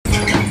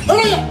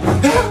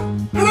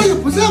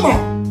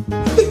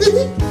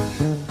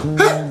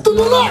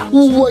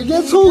我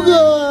先抽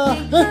个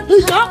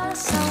啥？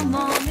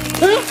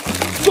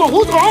爽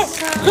红桃，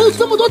还有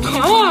这么多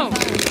糖啊！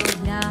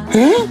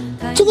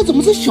这个怎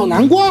么是小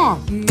南瓜？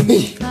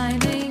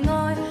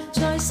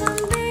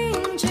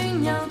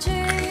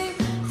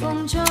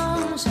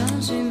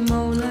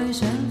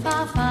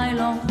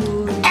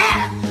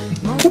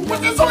我不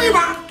能抽一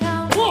把。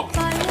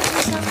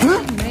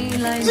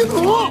金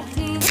童。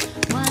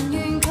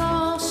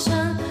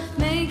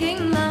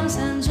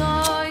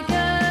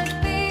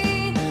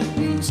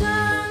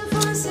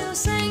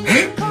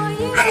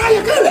二大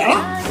爷该来了！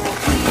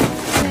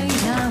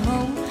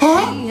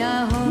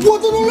我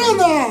这能练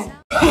呢！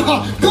哈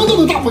哈，刚中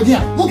的大宝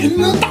剑，我肯定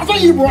能大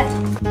赚一波！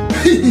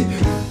嘿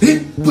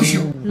嘿，不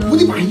行，我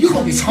得把1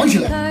号给藏起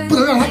来，不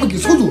能让他们给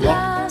抽走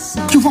了。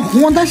就放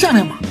红王丹下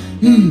面吧。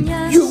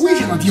越危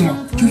险的地方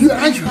就越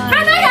安全。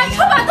二大爷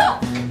抽把刀，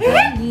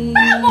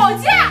大宝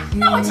剑，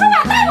那我抽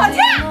把大宝剑。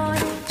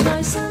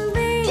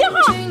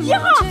1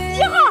号。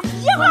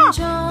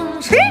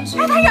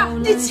二大爷，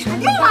你钱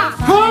掉了？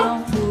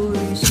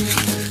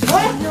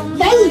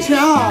哪有钱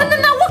啊？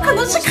那我可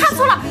能是看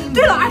错了。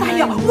对了，二大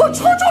爷，我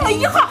抽中了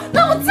1号，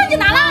那我自己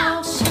拿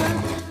了。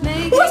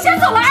我先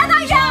走了，二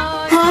大爷。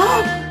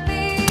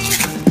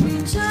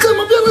怎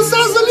么变成36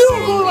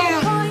号了？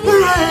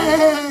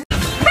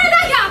二大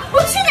爷，我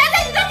去年在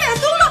你这买的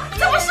东了，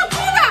怎么是空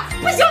的？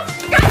不行，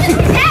赶紧出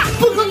钱！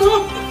不可能，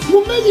我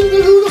卖给你的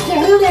时候是好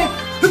好的，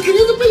肯定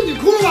是被你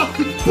抠了吧？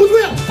不对。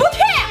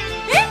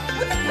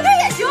不对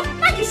也行。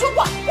那你说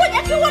过过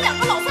年给我2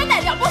个老酸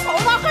奶、2包炒肉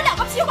汤和2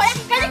个皮回来，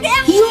赶紧给。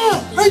哟，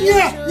二妮，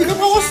你还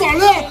把我耍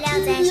了？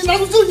你拿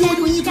出证据我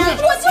就一推。我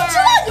就知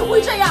道你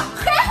会这样，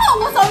还好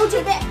我早有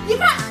准备。你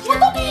看，我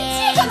都给你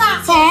记着呢。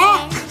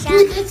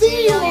你还真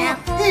有啊！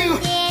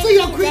这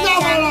下亏大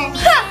发了。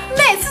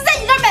每次在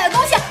你这儿买的东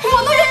西，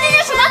我都用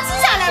捏手账记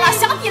下来了，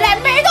想抵赖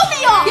没都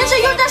没有。也是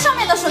用这上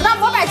面的手账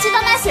模板记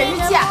账单写日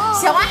记，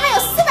写完还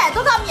有400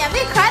多张免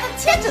费可爱的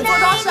贴纸做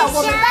装饰。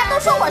我们班都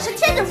说我是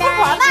贴纸疯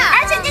狂呢，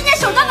而且念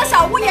手账的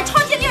小物也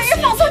超级令人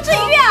放松治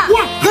愈。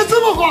哇，还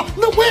这么好，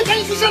那我也赶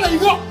紧去下载一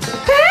个。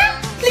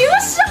零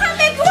食还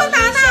没给我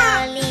拿呢。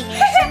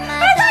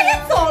二大爷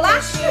走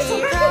了，这手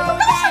账不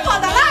都是我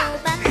的了？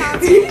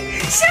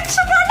先吃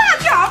包辣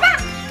条吧。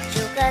诸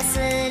葛四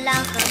郎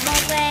和魔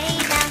鬼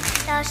党，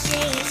到时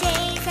谁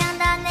想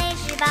到那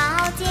是宝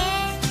剑？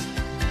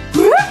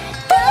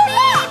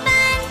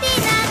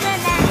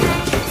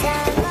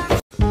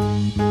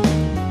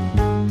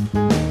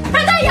二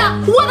大爷，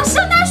我的圣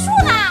诞树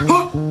呢？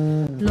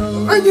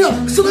二妮，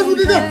圣诞树在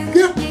这，给。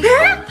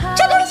这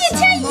都1天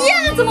1夜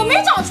了，怎么没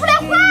长出来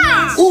花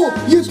啊？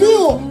也对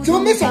哦，怎么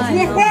没长出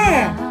来花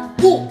啊？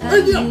二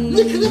妮，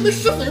你肯定没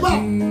施肥吧？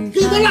给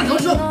你包辣条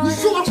吃，你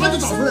说完花就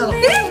长出来了。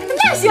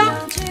那行。二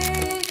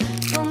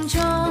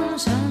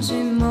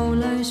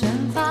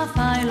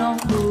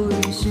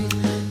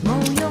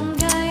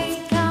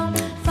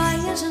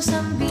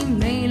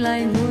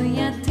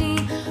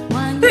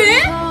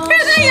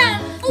大爷，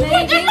我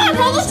这辣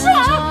条都吃完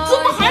了，怎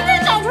么还没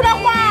长出来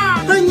花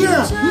啊？二妮，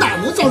哪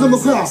能长这么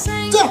快啊？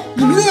这样，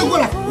你明天再过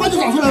来，花就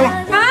长出来了。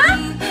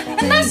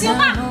那行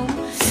吧。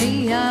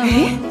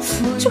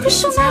这个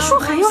圣诞树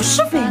还要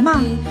施肥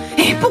吗？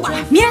不管了，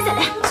明天再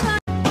来。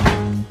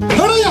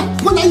二大爷，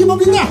给我拿1包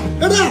冰袋。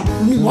二大爷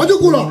，5毛就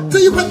够了，这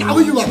一块拿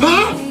回去吧。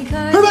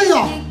二大爷，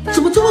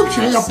怎么这么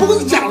便宜啊？不会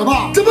是假的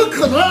吧？怎么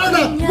可能啊？二大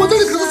爷，我这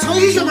里可是诚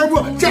信小卖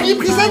部，假1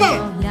赔3的。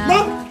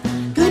拿，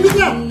给冰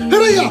袋。二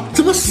大爷，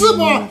怎么4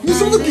包？你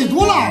是不是给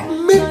多了？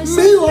没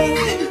有，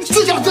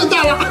这下挣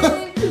大了。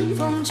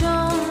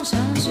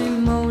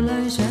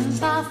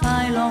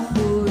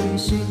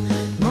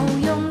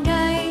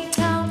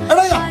二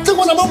大爷，再给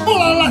我拿包爆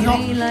辣的辣条，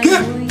给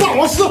大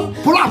王师，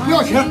不辣不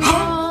要钱。不辣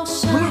不要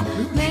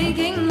钱。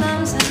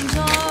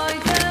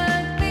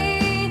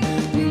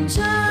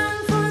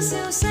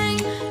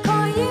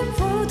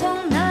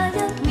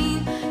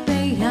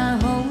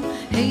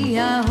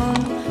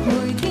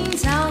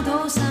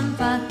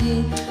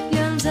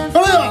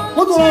二大爷，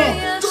我懂了，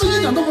这个一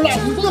点都不辣，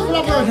你真的不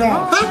辣不要钱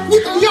啊？你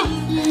等一下，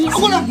拿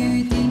过来。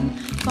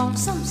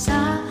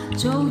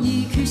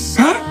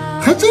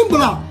还真不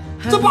辣，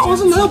这霸王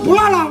是难道不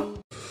辣了？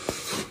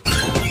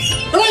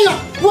二大爷，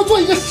我做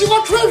一个西瓜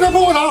串串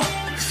棒棒糖，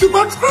西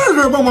瓜串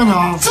串棒棒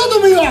糖，这都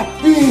没有。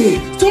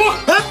走了。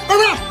二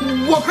大爷，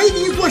我可以给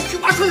你做西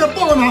瓜串串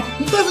棒棒糖，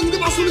但是你得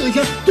把手里的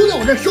钱都在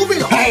我这消费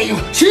了。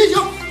行，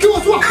给我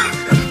做。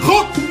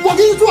好，我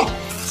给你做。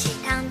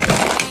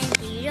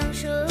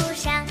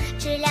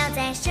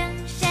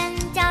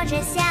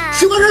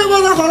西瓜串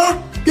棒棒糖好了，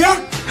别。操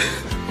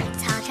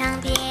场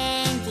边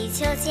地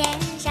球线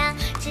上，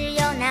只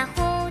有那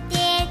蝴蝶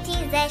停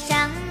在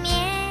上面。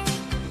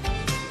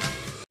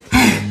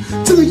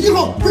这个1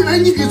号被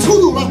人你给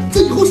抽走了，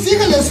这以后谁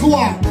还来抽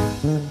啊？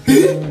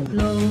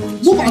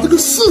我把这个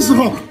40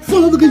号放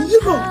到这个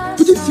1号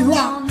不就行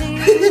了？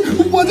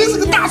我真是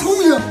个大聪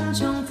明。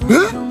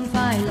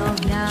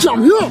奖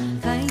票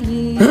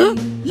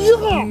，1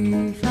号。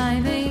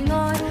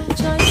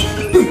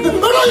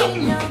二大爷，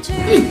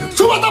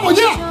抽把大宝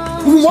剑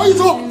，5毛一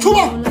抽，抽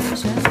吧。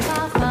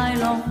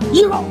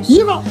1号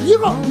，1号，1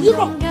号，1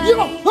号，1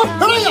号啊！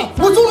二大爷，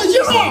我中了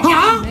1号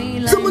啊！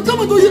怎么这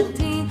么多1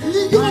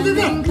号在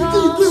这？你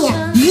自己对吧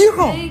？1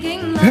号，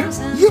哎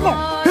，1号，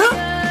哎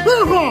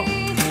，2号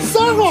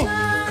，3号。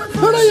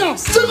二大爷，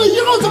这个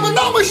1号怎么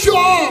那么小？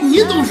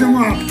你懂什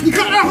么？你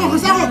看2号和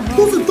3号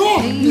都是刀，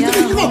你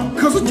这个1号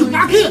可是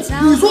98K，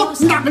你说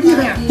哪个厉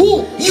害？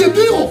哦，也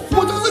对哦，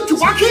我这个是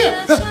98K，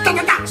哒哒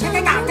哒哒哒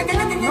哒哒哒哒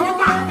哒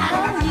哒。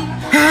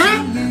啊，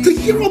这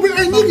1号被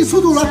二妮给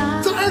抽走了，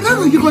这2蛋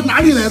的1号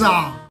哪里来的？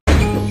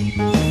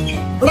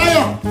二大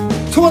爷，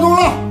抽不中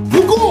了，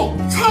不够，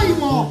差1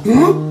毛。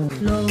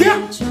给，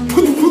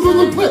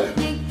呸，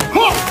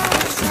好，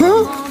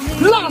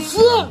拉丝。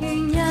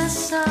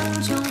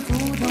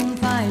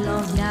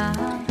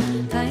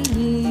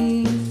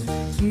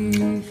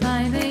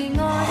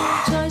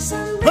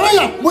哎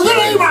呀，我再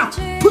来一把！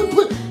呸！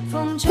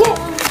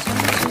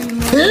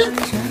哎，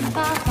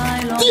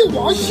帝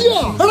王蟹！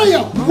二大爷，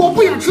我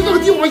不想吃这个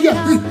帝王蟹，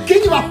给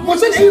你吧，我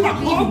再来一把。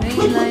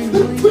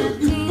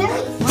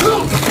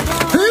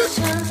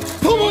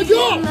泡泡椒！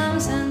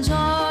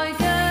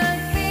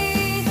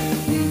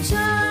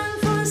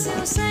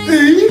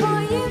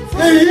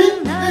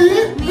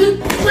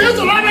不要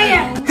走了，二大爷！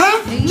啊，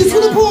你抽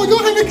的泡泡椒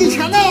还没给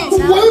钱呢，我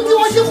用帝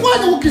王蟹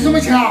换的，我给什么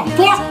钱啊？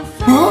走了。啊，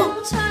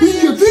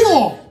也对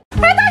哦。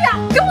二大爷，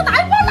给我拿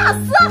一包拉丝。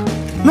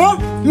那，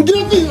你给他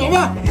自己拿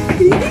吧。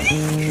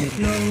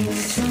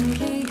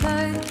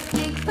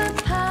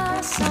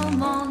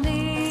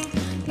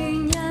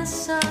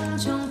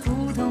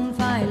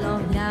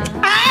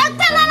哎，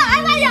太烂了，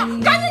二大爷，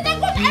赶紧再给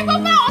我拿一包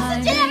半奥斯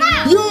解眼蜡。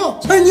哟，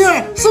二妮，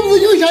是不是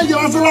又想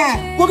120了？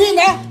我给你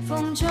拿。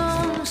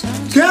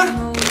给。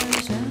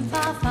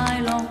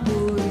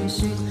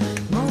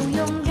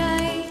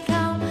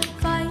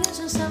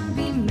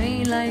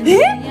咦，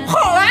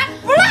好玩，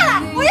不辣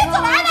了，我也走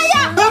了，二大爷。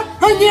啊，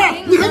二妮，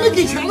你还没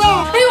给钱呢。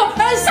哎呦，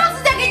下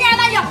次再给你，二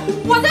大爷。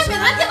我在美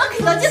团点了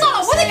肯德基到了，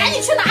我得赶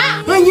紧去拿。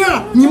二妮，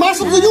你妈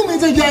是不是又没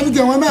在家？你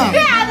点外卖？对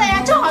啊，二大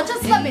爷，正好这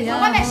次的美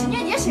团外卖是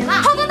年节神了，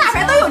好多大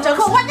牌都有折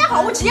扣，万年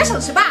好物直接省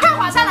10%，太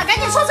划算了，赶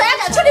紧抽手压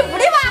奖去领福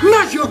利吧。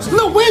那行，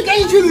那我也赶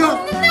紧去领。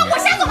那我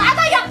先走了，二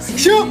大爷。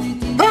行，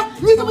啊，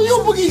你怎么又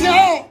不给钱？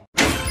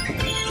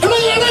二大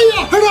爷，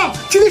二大，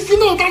今天新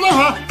到大战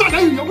法，大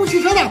家有遥控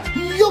汽车的，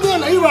要不要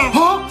来一把？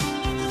好，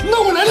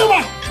那我来2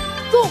把。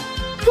中，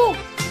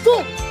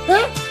哎，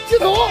鸡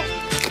头。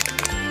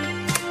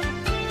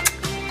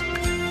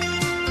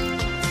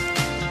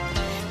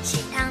池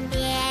塘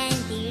边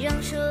的榕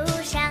树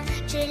上，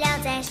知了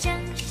在声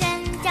声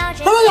叫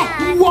着。二大爷，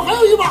我还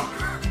有一把。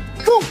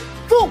中，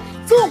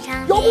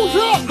遥控车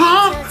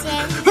啊！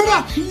二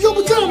大，要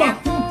不这样吧？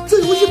这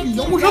游戏比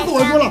遥控车好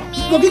玩多了，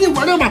我给你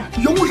玩2把，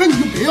遥控车你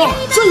就别要了。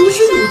这游戏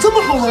有这么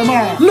好玩吗？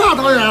那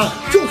当然，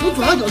就从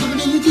左下角这个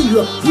链接进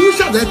去，不用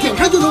下载，点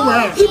开就能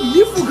玩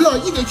，1:1复刻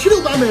1.76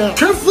版本，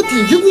全服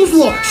顶级攻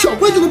速，小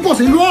怪就能爆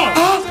神装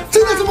啊！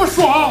真的这么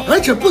爽？而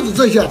且不止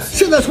这些，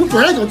现在从左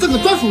下角这个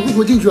专属入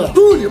口进去，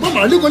输入里面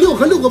码6个6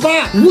和6个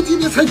8，无敌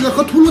的裁决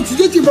和屠龙直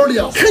接进包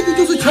里，开局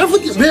就是全服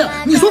顶配，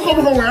你说好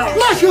不好玩？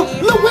那行，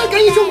那我也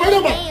赶紧去玩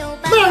2把。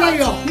那二大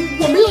爷，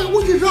我没有遥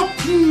控汽车，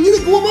你得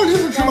给我包零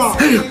食吃吧。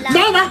哎呀，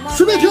拿，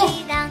随便挑。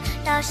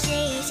那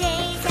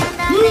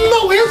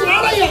我也走，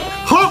二大爷。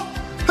好，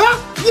啊，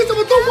你怎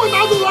么都给我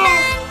拿走了？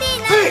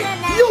哎，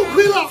又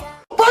亏了。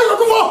8小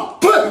中风，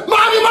对，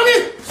妈咪，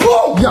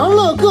羊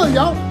了个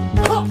羊，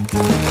好，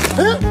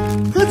哎，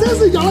还真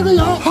是羊了个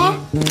羊，好。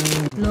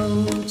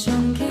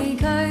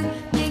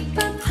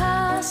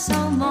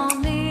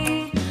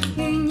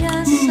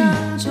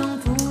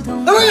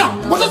二大爷，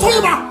我再抽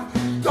一把。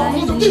要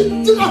红怎么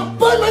地？这个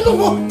班门弄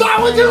斧，大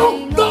威金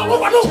龙，大罗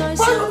法中，8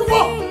小中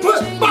风，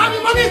对，妈咪，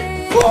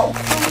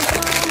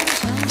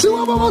青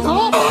蛙棒棒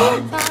糖。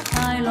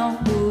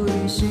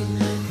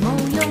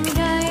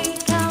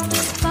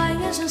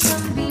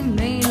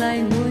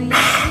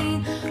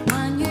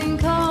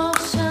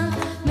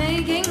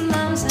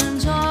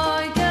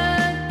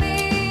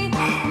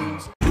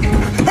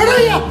二大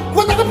爷，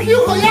我拿个皮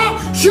烤鸭。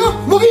行，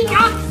我给你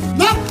拿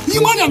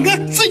，1毛2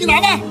根，自己拿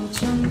吧。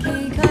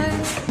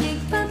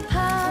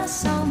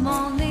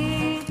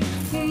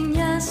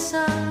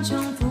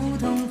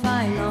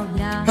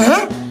哎，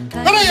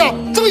二大爷，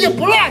这个也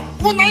不辣，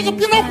给我拿一个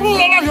冰糖葫芦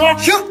的辣条。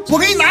行，我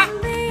给你拿，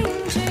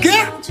给。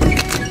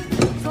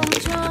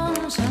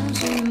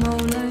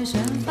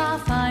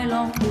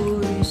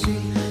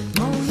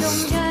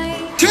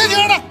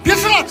停了，别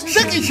吃了，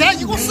先给钱，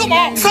一共4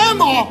毛，3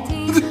毛。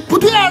不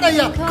对，二大爷，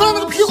刚刚那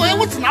个皮烤鸭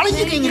我只拿了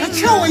1根，你还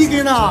欠我1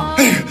根呢。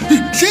哎，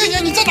行，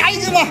你再拿1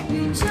根吧。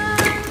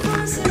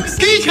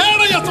给钱，二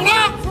大爷，走了。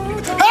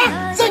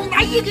哎，让你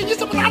拿1根，你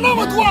怎么拿那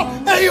么多？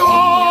哎呦！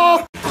二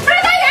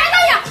大爷，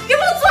给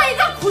我做一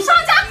个苦上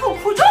加苦、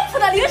苦中苦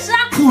的零食。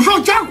苦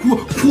上加苦，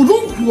苦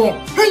中苦。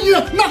哎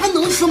呀，那还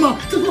能吃吗？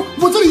再说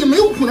我这里也没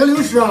有苦的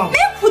零食啊。没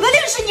有苦的零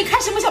食，你开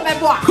什么小卖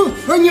部啊？哼，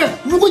二妮，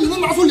如果你能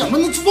拿出2个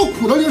能制作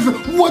苦的零食，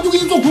我就给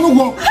你做苦中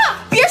苦。哼，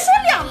别说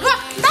2个，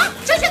那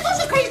这些都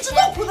是可以制作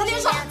苦的零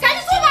食，赶紧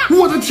做吧。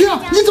我的天！天啊，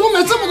你怎么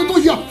买这么多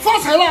东西啊？发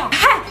财了！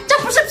嗨，这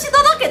不是屁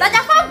叨叨给大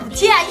家发补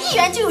贴，1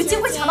元就有机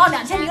会抢到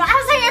2023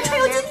元春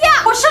游津贴。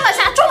我试了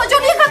下，中了就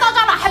立刻到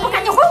账了，还不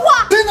赶紧回我？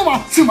真的吗？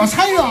怎么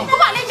参与啊？我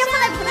把链接放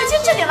在评论区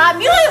置顶了，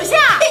名额有限，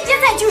链接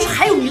在就是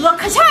还有名额，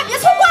可千万别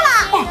错过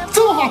了。哇，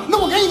这么好，那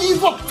我赶紧给你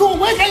做，走，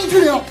我也赶紧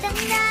去领。等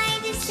待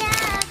着下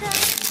课，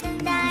等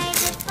待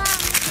着放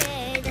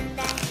学，等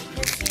待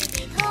有趣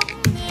的童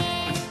年。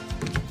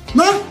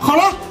来，好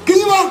了，给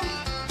你吧。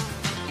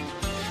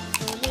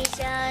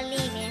这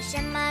里面什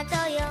么都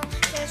有，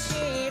就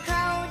是口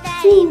袋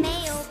里没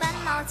有半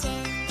毛钱。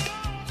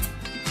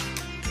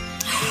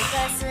一个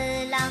死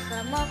狼和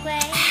魔鬼。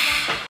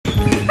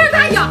二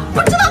大爷，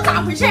不知道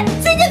咋回事，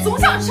最近总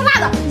想吃辣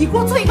的，你给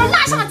我做一个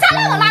辣上加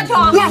辣的辣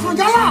条。辣上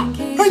加辣，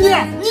二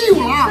姐，你有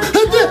了？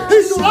哎，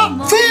对，有了，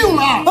真有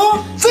了啊，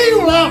真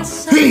有了！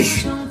哎，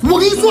我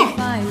给你做。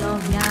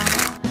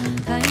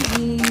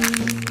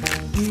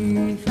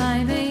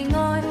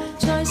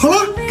好了，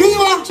给你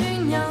吧。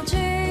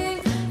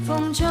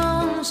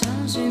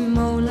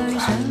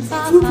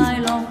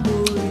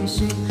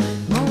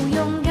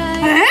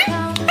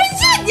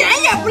一点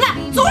也不辣，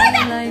走一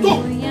点。走。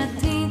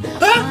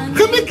哎，还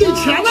没给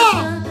钱呢。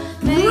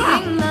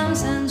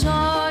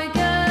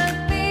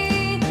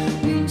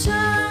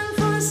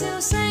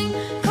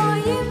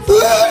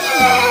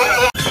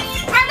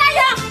二大爷，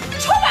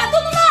抽板动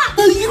动呢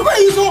？1块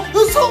一抽，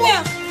抽吧。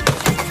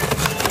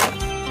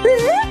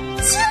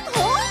鸡头。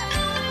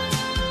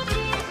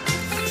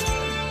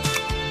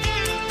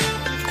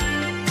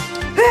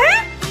哎，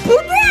不对，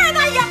二大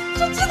爷，这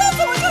鸡头怎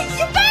么就一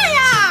半呀？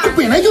本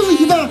来就是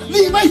一半，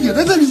另一半也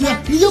在这里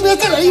面，你要不要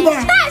再来一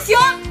半？那行。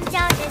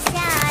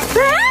哎，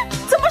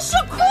怎么是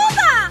空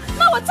的？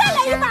那我再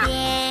来一把。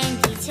哎，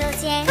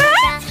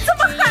怎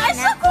么还是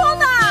空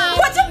的？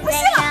我就不信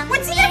了，我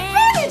今天非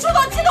得抽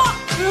到鸡头。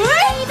又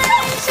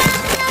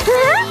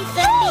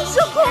是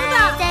空的，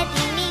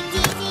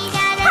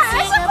还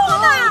是空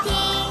的，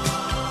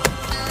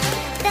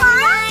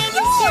又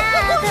是空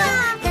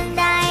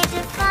的，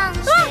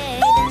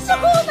都是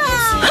空的。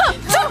哼，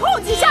最后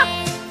几下，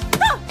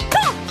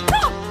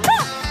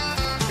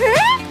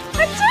还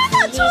真的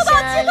抽到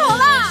鸡头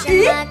了。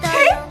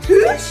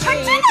还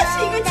真的是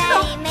一个鸡头，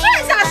这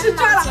下是赚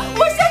了。我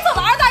先走了，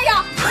二大爷。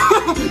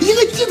一个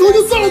鸡头就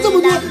赚了这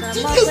么多，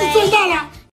今天是赚。